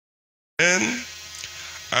then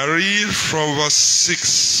I read from verse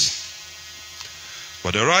 6.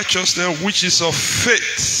 But the righteousness which is of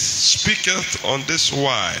faith speaketh on this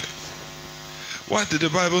wise. What did the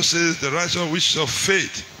Bible say? The righteousness which is of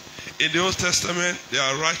faith. In the Old Testament,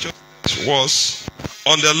 their righteousness was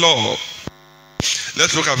on the law.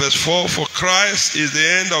 Let's look at verse 4. For Christ is the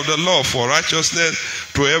end of the law for righteousness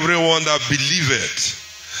to everyone that believeth.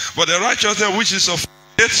 But the righteousness which is of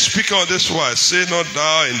faith speak on this wise. Say not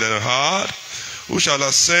thou in the heart, who shall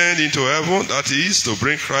ascend into heaven, that is, to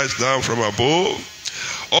bring Christ down from above,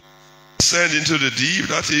 or ascend into the deep,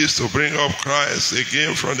 that is, to bring up Christ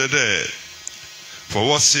again from the dead. For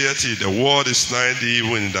what saith he? The word is nigh thee,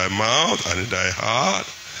 even in thy mouth and in thy heart.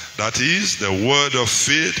 That is, the word of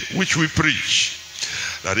faith which we preach.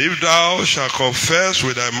 That if thou shalt confess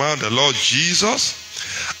with thy mouth the Lord Jesus,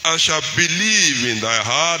 and shalt believe in thy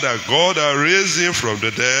heart that God hath raised him from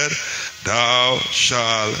the dead, thou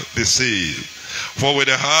shalt be saved. For with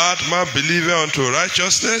the heart man believeth unto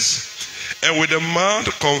righteousness, and with the mouth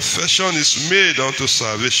confession is made unto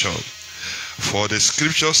salvation. For the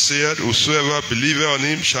scripture saith, whosoever believeth on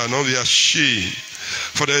him shall not be ashamed.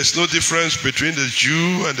 For there is no difference between the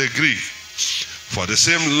Jew and the Greek. For the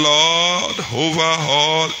same Lord over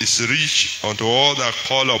all is rich unto all that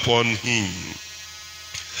call upon him.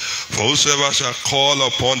 For whosoever shall call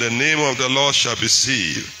upon the name of the Lord shall be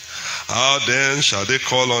saved. How then shall they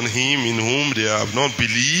call on him in whom they have not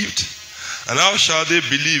believed? And how shall they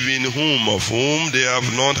believe in whom of whom they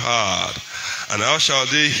have not heard? And how shall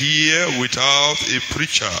they hear without a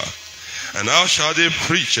preacher? And how shall they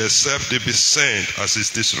preach except they be sent? As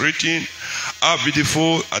it is written, how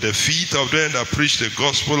beautiful are the feet of them that preach the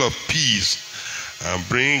gospel of peace, and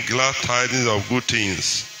bring glad tidings of good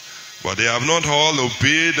things. But they have not all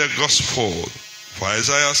obeyed the gospel. For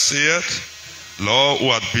Isaiah saith, Lord, who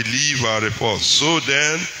hath believed our report? So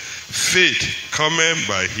then, faith cometh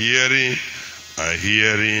by hearing, and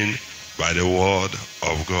hearing by the word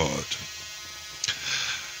of God.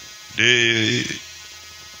 The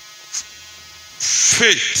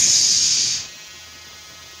faith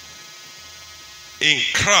in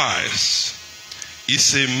Christ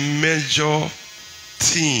is a major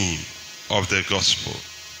theme of the gospel.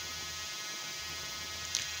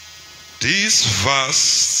 This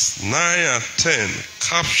verse 9 and 10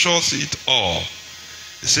 captures it all.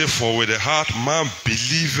 It says, for with the heart man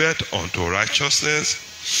believeth unto righteousness,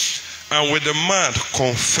 and with the mouth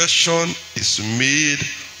confession is made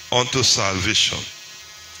unto salvation.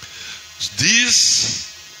 This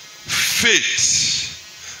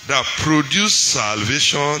faith that produces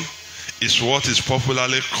salvation is what is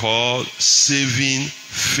popularly called saving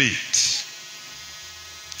faith.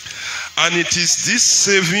 And it is this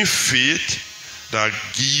saving faith that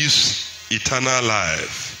gives eternal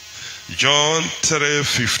life. John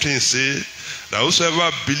 3:15 says that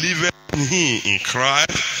whosoever believeth in him, in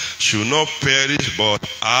Christ, should not perish but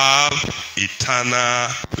have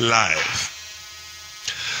eternal life.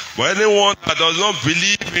 But anyone that does not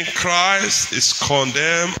believe in Christ is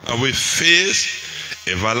condemned and will face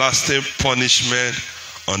everlasting punishment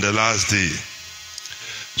on the last day.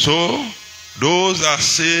 So, those that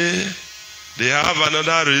say they have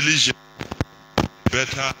another religion,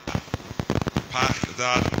 better pack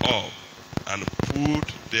that up and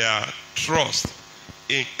put their trust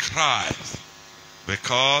in Christ,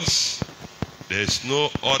 because there is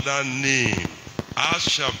no other name.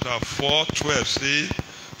 Acts chapter 4:12 says,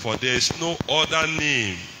 for there is no other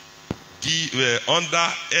name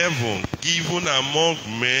under heaven given among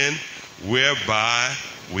men whereby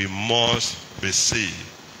we must be saved.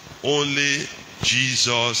 Only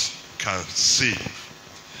Jesus can save.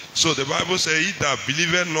 So the Bible says, he that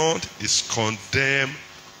believeth not is condemned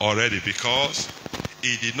already, because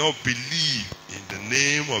he did not believe in the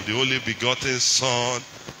name of the only begotten Son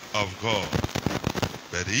of God.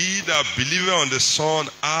 But he that believeth on the Son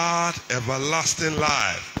hath everlasting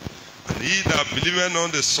life. And he that believeth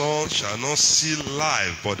on the Son shall not see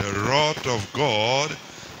life, but the wrath of God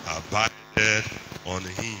abideth on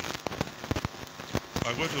him.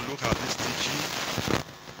 I'm going to look at this teaching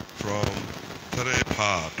from three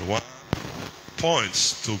parts. 1,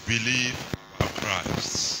 points to believe in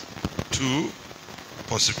Christ. 2,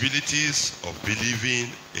 possibilities of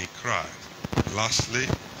believing in Christ. Lastly,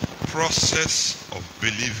 process of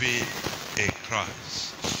believing in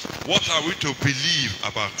Christ. What are we to believe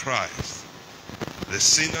about Christ? The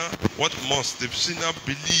sinner, what must the sinner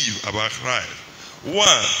believe about Christ? 1,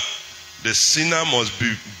 the sinner must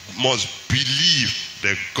believe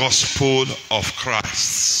the gospel of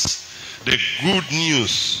Christ, the good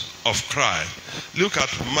news of Christ. Look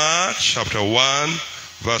at Mark chapter 1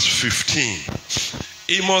 verse 15.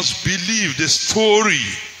 he must believe the story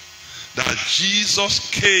that Jesus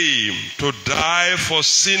came to die for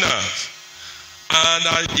sinners. And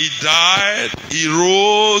that he died, he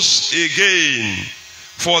rose again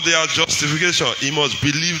for their justification. He must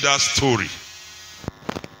believe that story.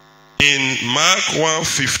 In Mark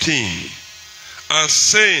 1:15, and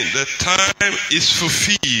saying, the time is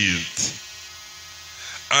fulfilled,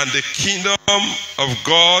 and the kingdom of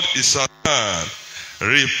God is at hand.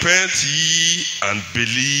 Repent ye and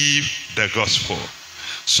believe the gospel.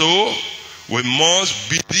 So, we must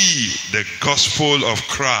believe the gospel of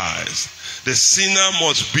Christ. The sinner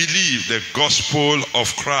must believe the gospel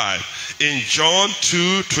of Christ. In John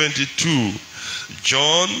 2:22,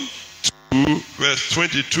 John 2 verse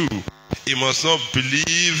 22, he must not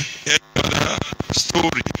believe any other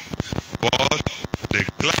story, but the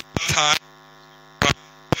glad tidings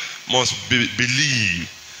must believe.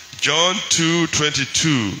 John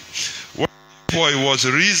 2:22. Wherefore he was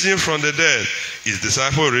risen from the dead, his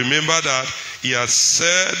disciples remember that he had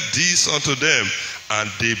said this unto them, and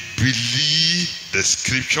they believe the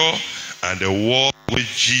scripture and the word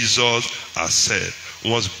which Jesus has said.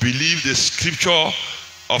 We must believe the scripture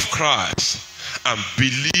of Christ and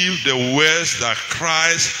believe the words that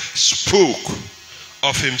Christ spoke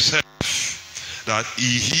of himself, that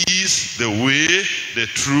he is the way, the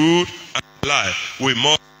truth, and the life. We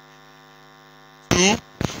must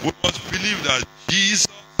believe that Jesus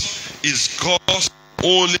is God's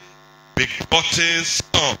only begotten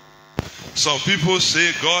Son. Some people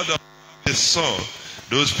say God has a son.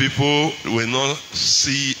 Those people will not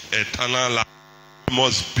see eternal life. We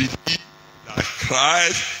must believe that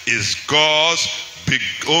Christ is God's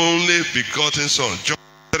only begotten Son. John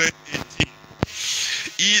 3:18.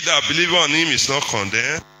 He that believeth on him is not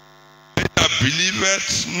condemned. He that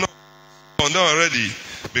believeth not condemned already,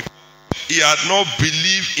 because he had not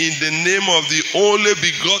believed in the name of the only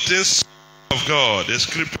begotten Son of God. The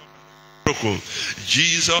scripture broken.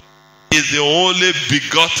 Jesus is the only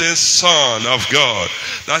begotten Son of God.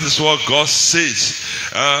 That is what God says.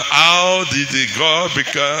 How did Christ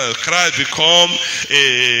become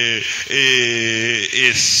a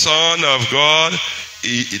Son of God?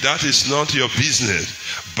 That is not your business.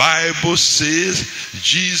 Bible says,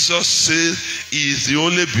 Jesus says, he is the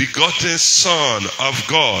only begotten Son of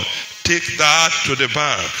God. Take that to the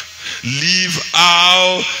bank. Leave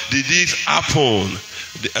how did it happen?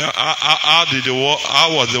 How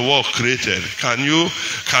was the world created? Can you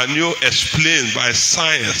explain by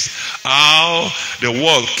science how the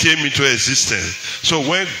world came into existence? So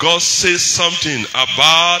when God says something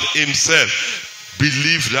about himself,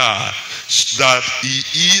 believe that he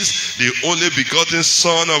is the only begotten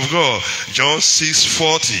Son of God. John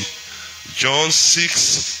 6:40. John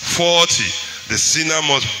 6:40. The sinner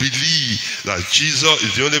must believe that Jesus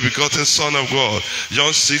is the only begotten Son of God.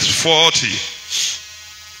 John 6:40.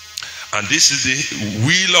 And this is the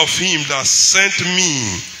will of him that sent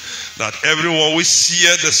me, that everyone which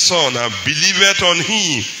seeth the Son and believeth on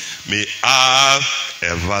him may have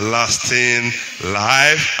everlasting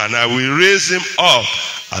life, and I will raise him up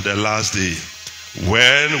at the last day.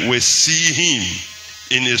 When we see him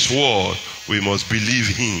in his word, we must believe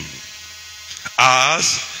him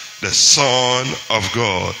as the Son of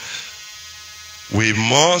God. We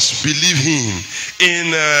must believe him.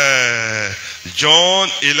 In John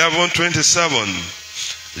 11:27.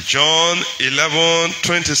 John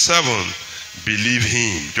 11:27. Believe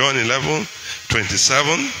him. John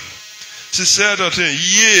 11:27. She said unto him,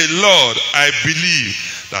 Yea, Lord, I believe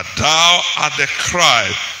that thou art the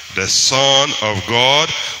Christ, the Son of God,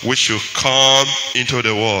 which should come into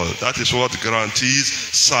the world. That is what guarantees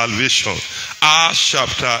salvation. Acts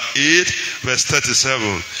chapter 8, verse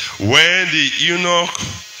 37. When the eunuch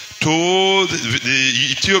told, the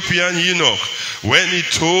Ethiopian eunuch, when he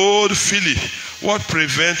told Philip, what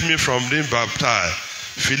prevents me from being baptized?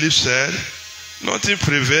 Philip said, nothing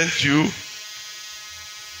prevents you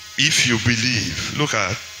if you believe. Look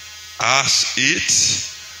at Acts 8,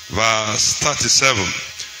 verse 37.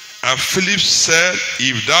 And Philip said,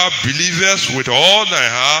 if thou believest with all thy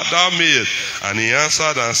heart, thou mayest. And he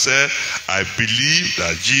answered and said, I believe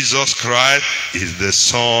that Jesus Christ is the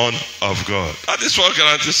Son of God. That is what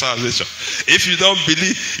guarantees salvation. If you don't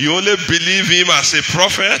believe, you only believe him as a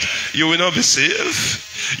prophet, you will not be saved.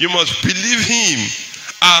 You must believe him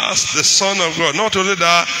as the Son of God. Not only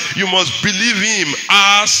that, you must believe him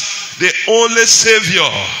as the only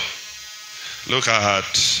Savior. Look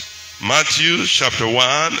at Matthew chapter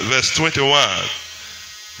 1, verse 21.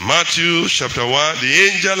 Matthew chapter 1, the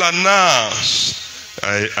angel announced.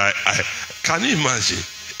 Can you imagine?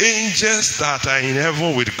 Angels that are in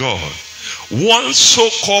heaven with God. One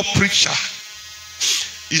so-called preacher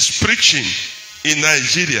is preaching in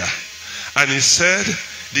Nigeria, and he said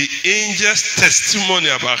the angel's testimony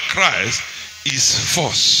about Christ is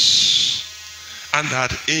false, and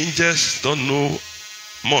that angels don't know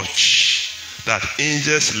much, that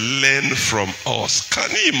angels learn from us.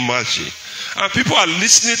 Can you imagine? And people are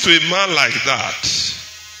listening to a man like that.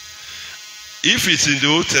 If it's in the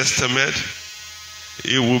Old Testament,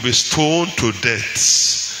 he will be stoned to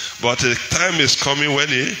death. But the time is coming when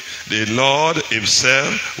the Lord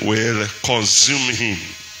himself will consume him.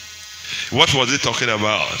 What was he talking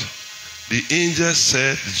about? The angel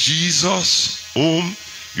said, Jesus, whom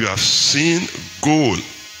you have seen go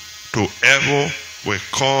to heaven, will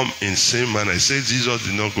come in same manner. He said Jesus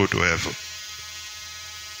did not go to heaven.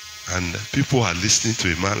 And people are listening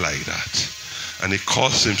to a man like that. And he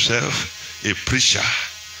calls himself a preacher,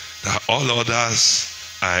 that all others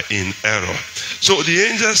are in error. So the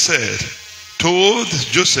angel said, told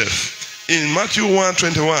Joseph in Matthew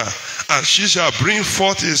 1:21, and she shall bring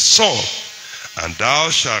forth a son, and thou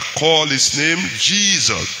shalt call his name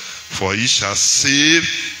Jesus, for he shall save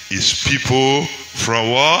his people from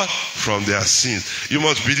what? From their sins. You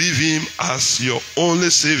must believe him as your only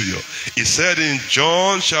Savior. He said in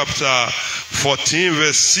John chapter 14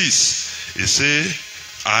 verse 6, he said,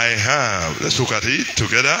 I am. Let's look at it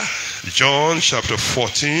together. John chapter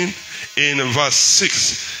 14 in verse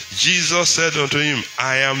 6. Jesus said unto him,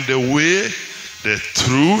 I am the way, the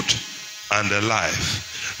truth, and the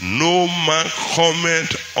life. No man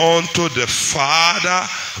cometh unto the Father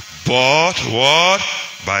but what?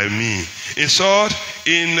 By me. In short,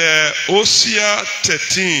 in Hosea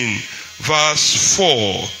 13 verse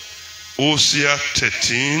 4, Hosea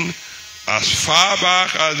 13, as far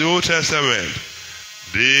back as the Old Testament,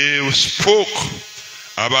 they spoke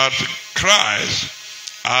about Christ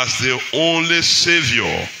as the only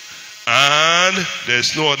Savior, and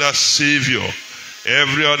there's no other Savior.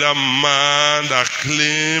 Every other man that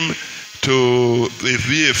claimed to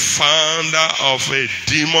be a founder of a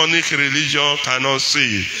demonic religion cannot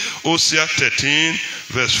save. Hosea 13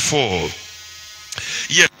 verse 4.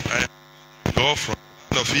 Yet I am God from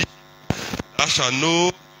the land of Egypt. Thou shalt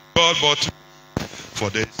know God but me, for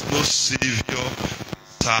there is no Savior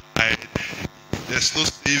beside me. There's no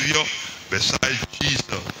Savior beside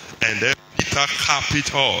Jesus. And then Peter capped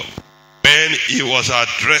it all when he was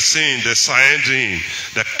addressing the Sanhedrin,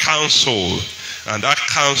 the council. And that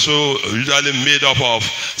council usually made up of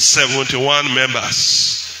 71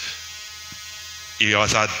 members. He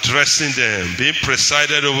was addressing them, being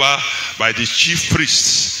presided over by the chief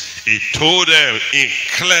priests. He told them in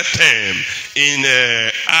clear terms in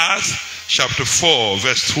Acts chapter 4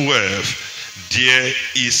 verse 12, there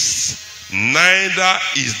is neither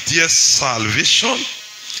is there salvation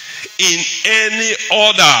in any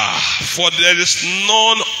other, for there is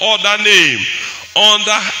none other name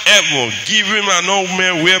under heaven given among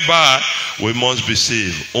men whereby we must be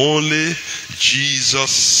saved. Only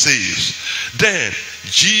Jesus saves. Then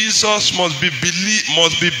Jesus must be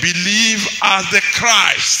believed as the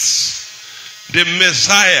Christ, the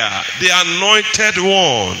Messiah, the anointed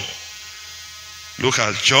one. Look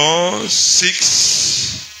at John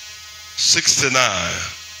 6:69.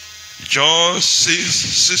 John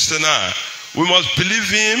 6:69. We must believe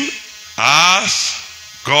him as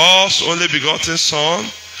God's only begotten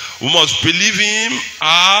Son. We must believe him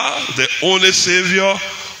as the only Savior.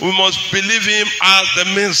 We must believe him as the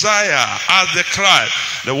Messiah, as the Christ.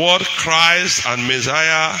 The word Christ and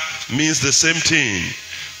Messiah means the same thing.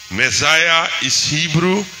 Messiah is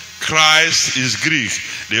Hebrew, Christ is Greek.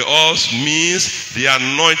 They all means the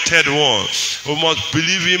anointed one. We must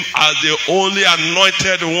believe him as the only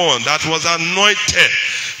anointed one that was anointed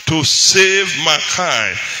to save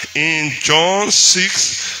mankind. In John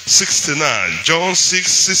 6:69, John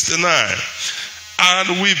 6:69,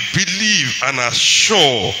 and we believe and are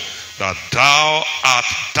sure that thou art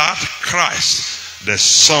that Christ, the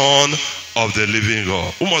Son of the living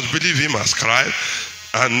God. We must believe him as Christ.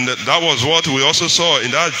 And that was what we also saw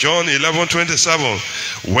in that John 11:27.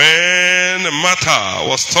 When Martha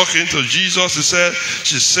was talking to Jesus,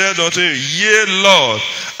 she said unto him, Yea, Lord,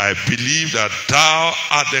 I believe that thou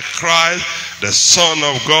art the Christ, the Son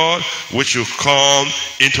of God, which will come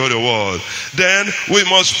into the world. Then we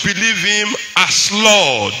must believe him as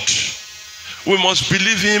Lord. We must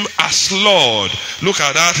believe him as Lord. Look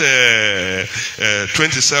at that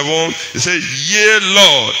 27. It says, Yea,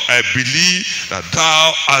 Lord, I believe that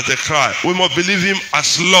thou art the Christ. We must believe him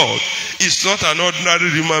as Lord. He's not an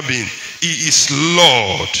ordinary human being. He is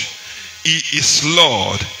Lord. He is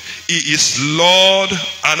Lord. He is Lord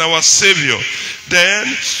and our Savior.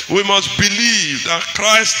 Then we must believe that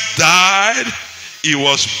Christ died, he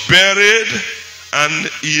was buried, and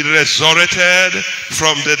he resurrected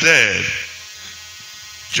from the dead.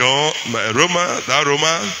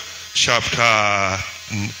 Romans chapter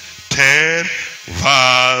 10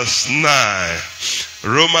 verse 9.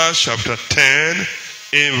 Romans chapter 10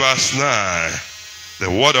 in verse 9. The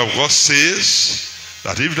word of God says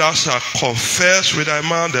that if thou shalt confess with thy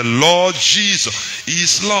mouth the Lord Jesus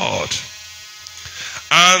is Lord,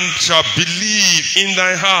 and shalt believe in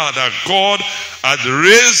thy heart that God hath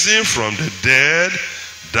raised him from the dead,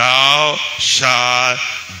 thou shalt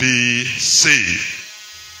be saved.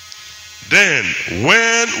 Then,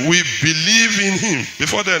 when we believe in him,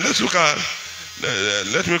 before then, let's look at,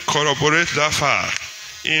 let me corroborate that fact.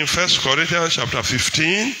 In 1 Corinthians chapter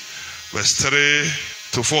 15, verse 3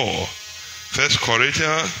 to 4. 1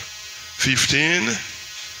 Corinthians 15,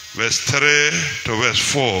 verse 3 to verse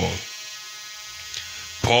 4.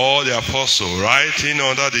 Paul the apostle, writing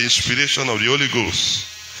under the inspiration of the Holy Ghost,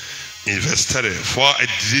 in verse 3, for I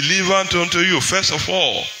delivered unto you, first of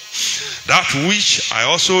all, that which I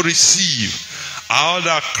also received, how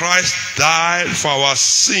that Christ died for our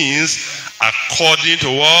sins according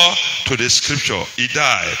to what? To the scripture. He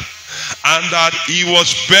died. And that he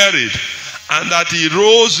was buried. And that he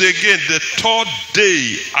rose again the third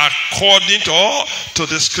day according to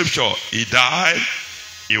the scripture. He died,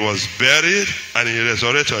 he was buried, and he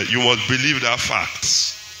resurrected. You must believe that fact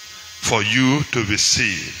for you to be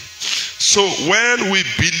saved. So when we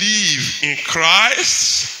believe in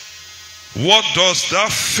Christ, what does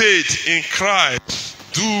that faith in Christ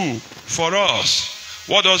do for us?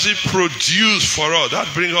 What does it produce for us? That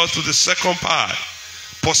brings us to the second part.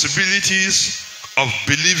 Possibilities of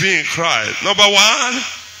believing in Christ. Number one,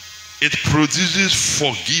 it produces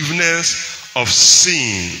forgiveness of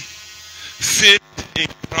sin. Faith in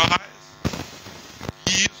Christ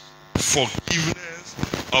gives forgiveness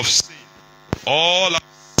of sin. All are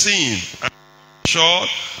sin and short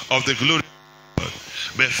of the glory of God.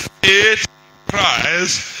 But faith in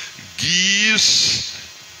Christ gives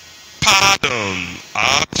pardon.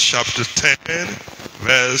 Acts chapter 10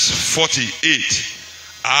 verse 48.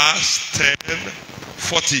 Acts 10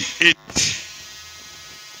 48.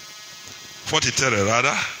 43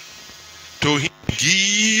 rather. To him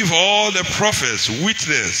give all the prophets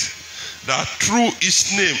witness that through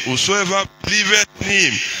his name whosoever believeth in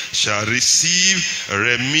him shall receive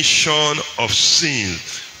remission of sin,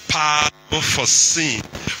 pardon for sin,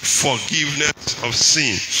 forgiveness of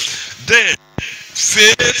sin. Then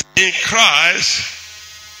faith in Christ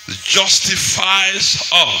justifies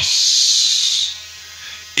us.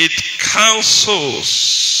 It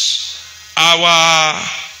cancels our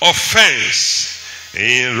offense.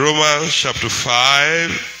 In Romans chapter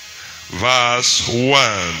 5 verse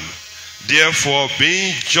 1. Therefore,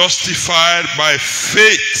 being justified by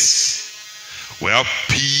faith, we have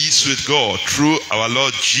peace with God through our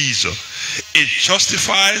Lord Jesus. It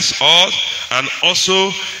justifies us and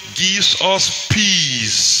also gives us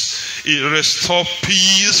peace. It restores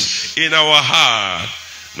peace in our heart.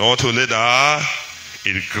 Not only that,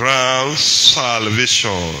 it grants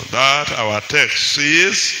salvation. That our text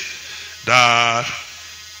says that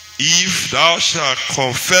if thou shalt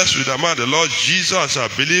confess with thy mouth the Lord Jesus and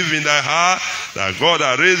shalt believe in thy heart that God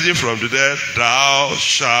hath raised him from the dead, thou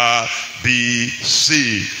shalt be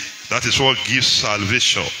saved. That is what gives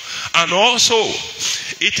salvation. And also,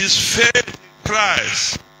 it is faith in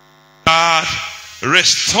Christ that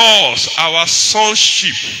restores our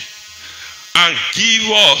sonship and give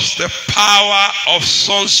us the power of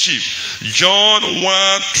sonship. John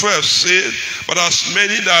 1:12 says, but as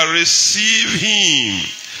many that receive him,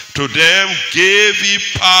 to them gave he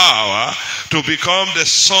power to become the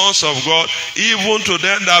sons of God, even to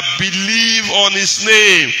them that believe on his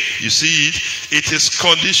name. You see, it is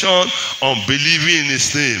conditioned on believing in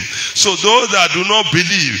his name. So those that do not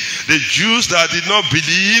believe, the Jews that did not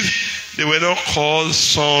believe, they were not called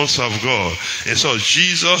sons of God. And so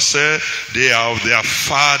Jesus said they are of their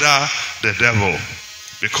father, the devil,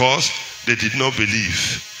 because they did not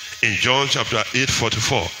believe. In John chapter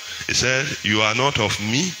 8:44, he said, you are not of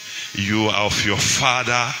me, you are of your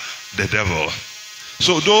father, the devil.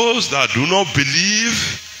 So those that do not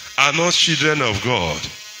believe are not children of God.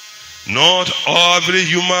 Not every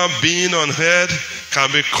human being on earth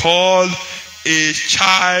can be called a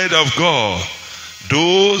child of God.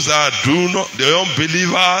 Those that do not, the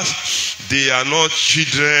unbelievers, they are not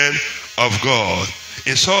children of God.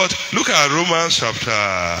 In short, look at Romans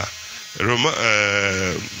chapter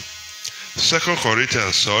 2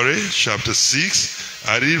 Corinthians, chapter 6.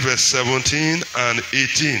 I read verse 17 and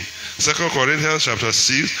 18. 2 Corinthians chapter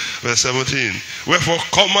 6, verse 17. Wherefore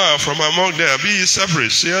come out from among them, be ye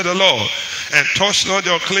separate, saith the Lord, and touch not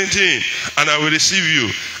your clean thing, and I will receive you,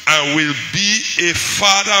 and will be a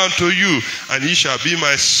father unto you, and ye shall be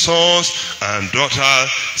my sons and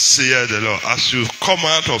daughters, saith the Lord. As you come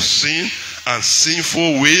out of sin and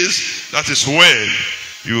sinful ways, that is when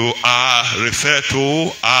you are referred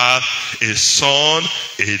to as a son,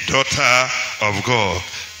 a daughter of God.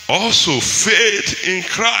 Also, faith in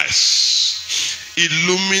Christ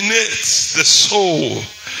illuminates the soul,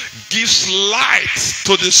 gives light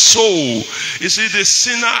to the soul. You see, the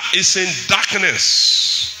sinner is in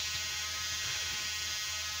darkness,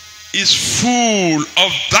 is full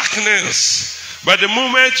of darkness. But the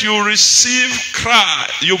moment you receive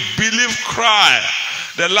Christ, you believe Christ,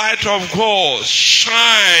 the light of God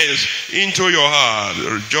shines into your heart.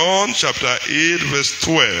 John chapter 8, verse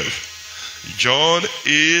 12. John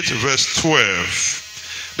 8, verse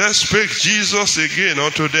 12. Then spake Jesus again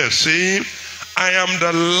unto them, saying, I am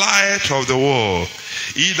the light of the world.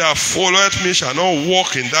 He that followeth me shall not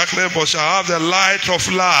walk in darkness, but shall have the light of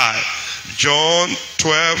life. John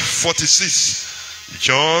 12, 46.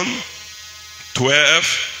 John 12,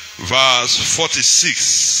 verse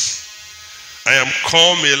 46. I am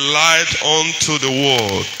come a light unto the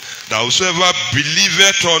world, that whosoever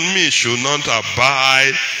believeth on me should not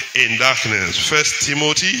abide in darkness. 2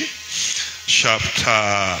 Timothy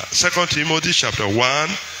chapter 1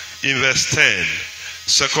 in verse 10.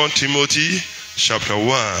 2 Timothy chapter 1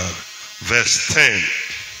 verse 10.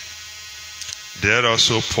 There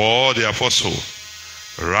also Paul the apostle,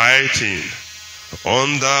 writing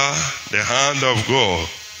under the hand of God,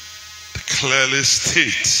 clearly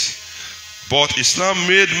states, but it's now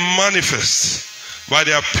made manifest by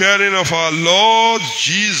the appearing of our Lord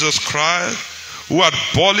Jesus Christ, who had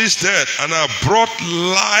abolished death and had brought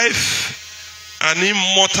life and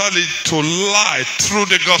immortality to light through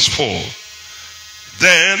the gospel.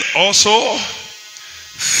 Then also,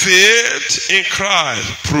 faith in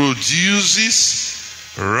Christ produces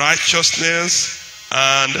righteousness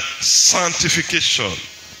and sanctification.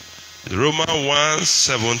 Romans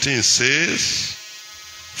 1:17 says,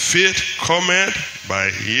 faith cometh by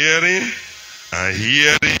hearing, and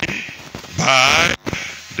hearing by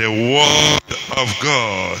the word of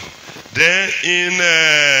God. Then in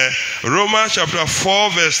Romans chapter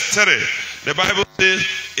 4 verse 3, the Bible says,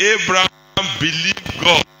 Abraham believed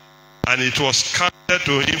God, and it was counted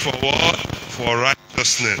to him for what? For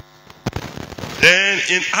righteousness. Then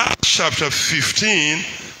in Acts chapter 15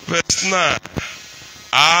 verse 9,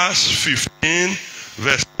 Acts 15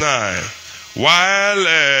 verse 9, while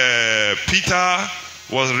Peter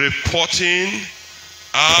was reporting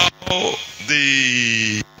how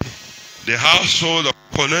the household of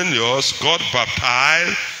Cornelius got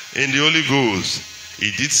baptized in the Holy Ghost,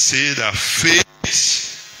 he did say that faith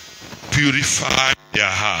purified their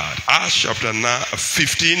heart. Acts chapter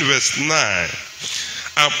 15 verse 9.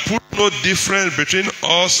 And put no difference between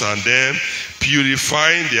us and them,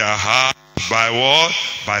 purifying their heart by what?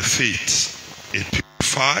 By faith. It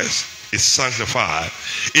purifies, it sanctifies.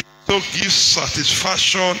 It also gives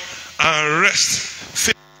satisfaction and rest.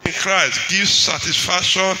 Faith in Christ gives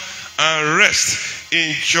satisfaction and rest.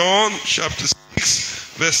 In John chapter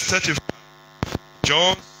 6 verse 35,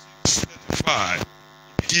 John 6:35, it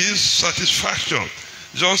gives satisfaction.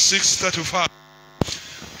 John 6:35,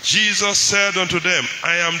 Jesus said unto them,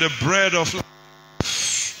 I am the bread of life.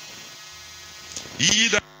 He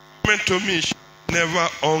that cometh to me shall never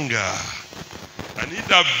hunger, and he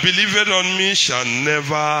that believeth on me shall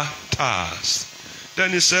never thirst.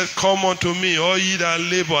 Then he said, come unto me, all ye that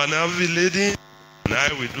labor and are heavy laden, and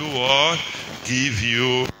I will do what? Give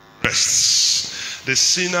you rest. The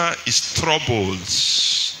sinner is troubled,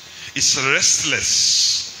 is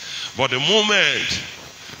restless. But the moment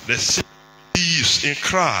the sinner believes in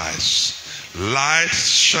Christ, light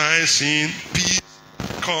shines in, peace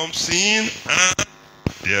comes in, and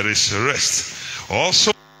there is rest.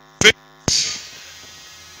 Also, faith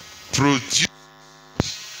produces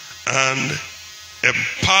and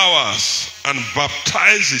empowers and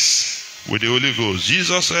baptizes with the Holy Ghost.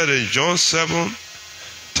 Jesus said in John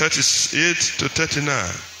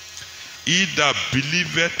 7:38-39, he that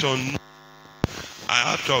believeth on me,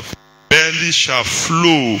 out of his belly shall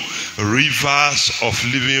flow rivers of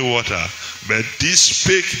living water. But this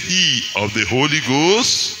spake he of the Holy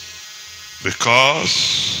Ghost,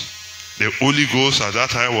 because the Holy Ghost at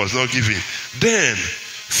that time was not given. Then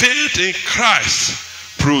faith in Christ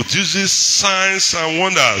produces signs and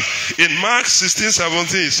wonders. In Mark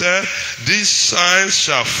 16:17, he said, these signs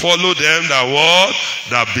shall follow them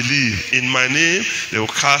that believe. In my name, they will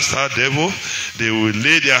cast out devils. They will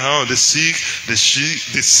lay their hand on the sick. The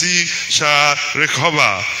sick shall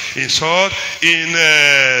recover. In short, in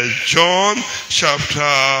John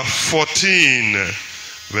chapter 14,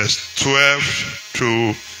 verse 12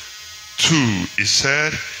 to 2, it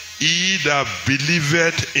said, he that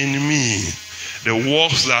believeth in me, the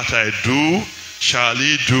works that I do shall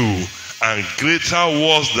he do, and greater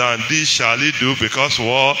works than these shall he do, because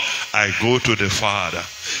what? I go to the Father.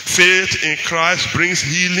 Faith in Christ brings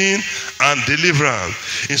healing and deliverance.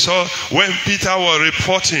 And so when Peter was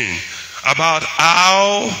reporting about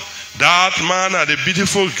how that man at the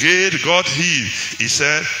beautiful gate got healed, he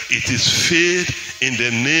said, it is faith in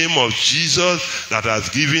the name of Jesus that has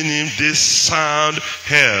given him this sound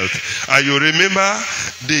health. And you remember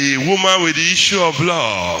the woman with the issue of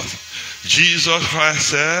blood. Jesus Christ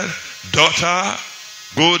said, daughter,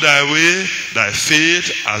 go thy way, thy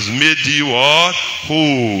faith has made thee what?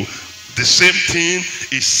 Whole. The same thing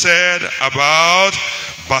is said about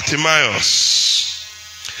Bartimaeus.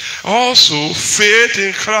 Also, faith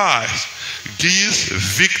in Christ gives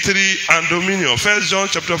victory and dominion. 1 John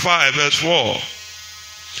chapter 5, verse 4.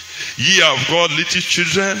 Ye have got little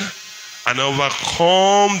children, and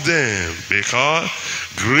overcome them, because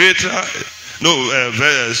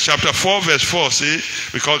chapter 4, verse 4 say,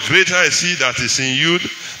 because greater is he that is in you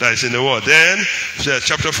that is in the world. Then,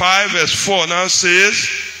 chapter 5, verse 4 now says,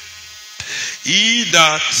 he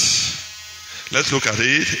that, let's look at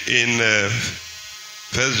it in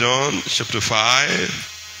 1 John chapter 5,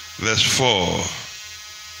 verse 4.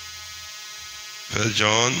 1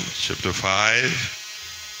 John chapter 5,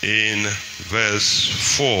 in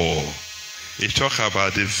verse 4. It talks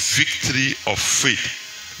about the victory of faith.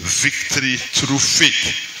 Victory through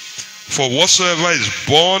faith. For whatsoever is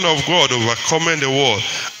born of God overcometh the world.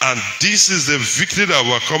 And this is the victory that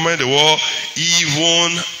overcometh the world,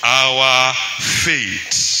 even our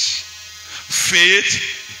faith. Faith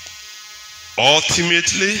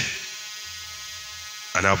ultimately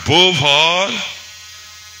and above all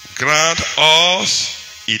grant us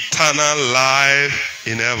eternal life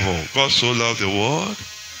in heaven. God so loved the world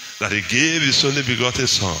that he gave his only begotten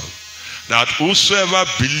Son, that whosoever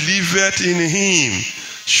believeth in him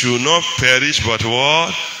should not perish, but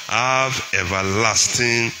what? Have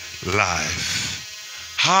everlasting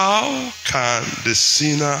life. How can the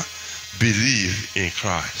sinner believe in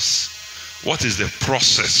Christ? What is the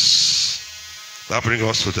process? That brings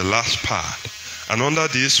us to the last part. And under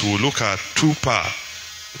this, we'll look at two parts.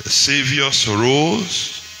 The Savior's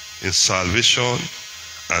roles in salvation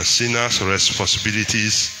and sinners'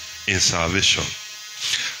 responsibilities in salvation.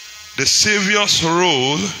 The Savior's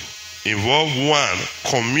role involves one,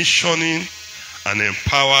 commissioning and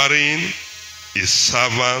empowering his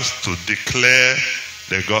servants to declare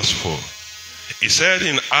the gospel. He said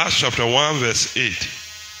in Acts chapter 1 verse 8,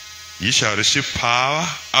 ye shall receive power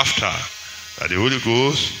after that the Holy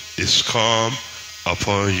Ghost is come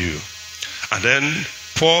upon you. And then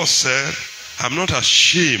Paul said, I'm not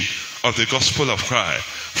ashamed of the gospel of Christ,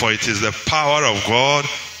 for it is the power of God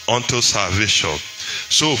unto salvation.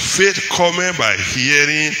 So faith cometh by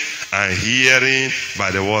hearing, and hearing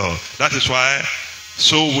by the word. That is why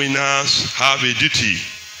soul winners have a duty.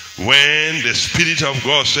 When the Spirit of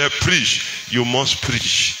God said preach, you must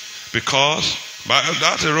preach. Because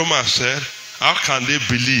that the Roman said, how can they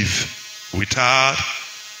believe without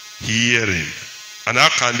hearing? And how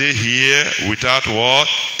can they hear without what?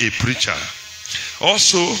 A preacher.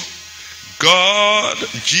 Also, God,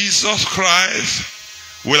 Jesus Christ,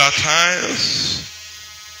 will at times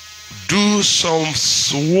do some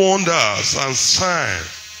wonders and signs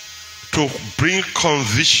to bring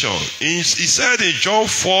conviction. He said in John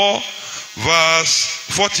 4 verse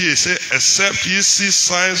 48, he said, except ye see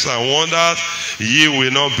signs and wonders, ye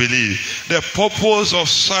will not believe. The purpose of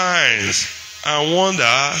signs and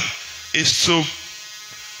wonders is to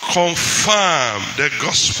confirm the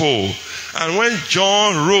gospel. And when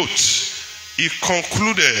John wrote, he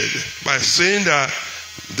concluded by saying that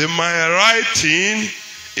my writing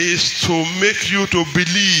is to make you to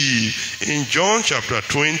believe. In John chapter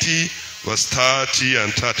 20 verse 30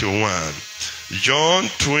 and 31. John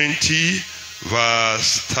 20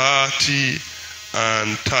 verse 30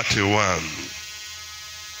 and 31.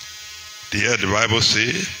 The Bible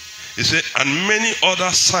says, it said, and many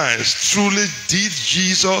other signs truly did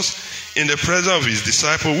Jesus in the presence of his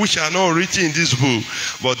disciples, which are not written in this book,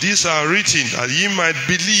 but these are written that ye might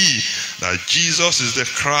believe that Jesus is the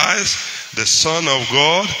Christ, the Son of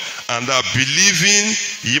God, and that believing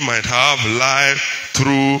ye might have life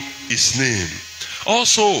through his name.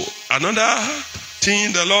 Also, another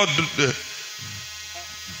thing the Lord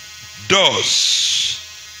does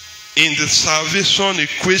in the salvation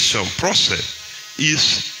equation process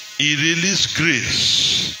is he releases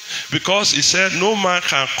grace. Because he said, no man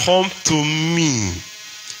can come to me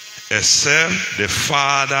except the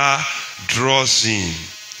Father draws him.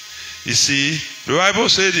 You see, the Bible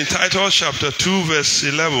said in Titus chapter 2 verse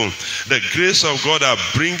 11, the grace of God that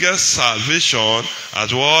bringeth salvation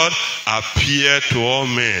as what appeared to all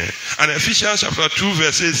men. And Ephesians chapter 2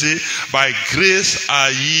 verse 8 says, by grace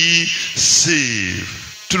are ye saved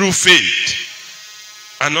through faith,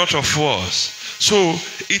 and not of works. So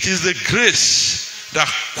it is the grace that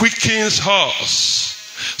quickens us.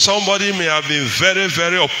 Somebody may have been very,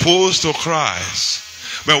 very opposed to Christ.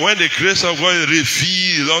 But when the grace of God is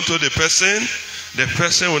revealed unto the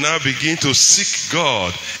person will now begin to seek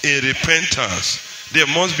God in repentance. There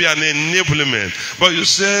must be an enablement. But you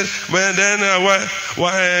said, well, then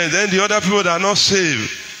then the other people that are not saved,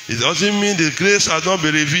 it doesn't mean the grace has not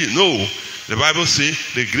been revealed. No. The Bible says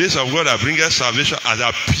the grace of God that bringeth salvation has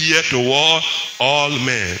appeared toward all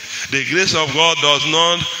men. The grace of God does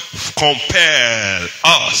not compel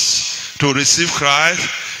us to receive Christ.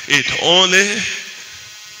 It only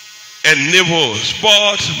enables.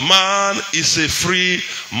 But man is a free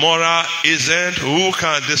moral agent who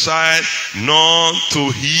can decide not to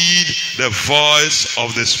heed the voice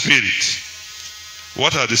of the Spirit.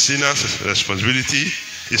 What are the sinner's responsibility?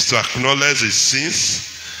 Is to acknowledge his sins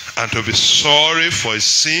and to be sorry for his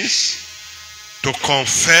sins, to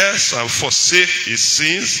confess and forsake his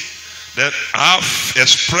sins, then have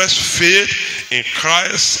expressed faith in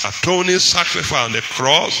Christ's atoning sacrifice on the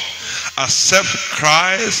cross, accept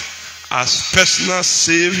Christ as personal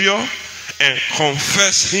Savior, and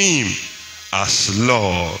confess him as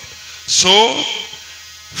Lord. So,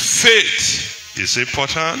 faith is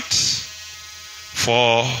important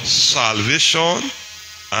for salvation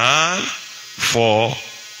and for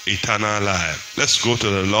eternal life. Let's go to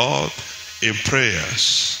the Lord in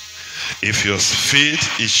prayers. If your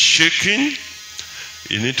faith is shaking,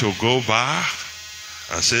 you need to go back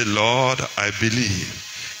and say, Lord, I believe.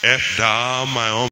 Help thou my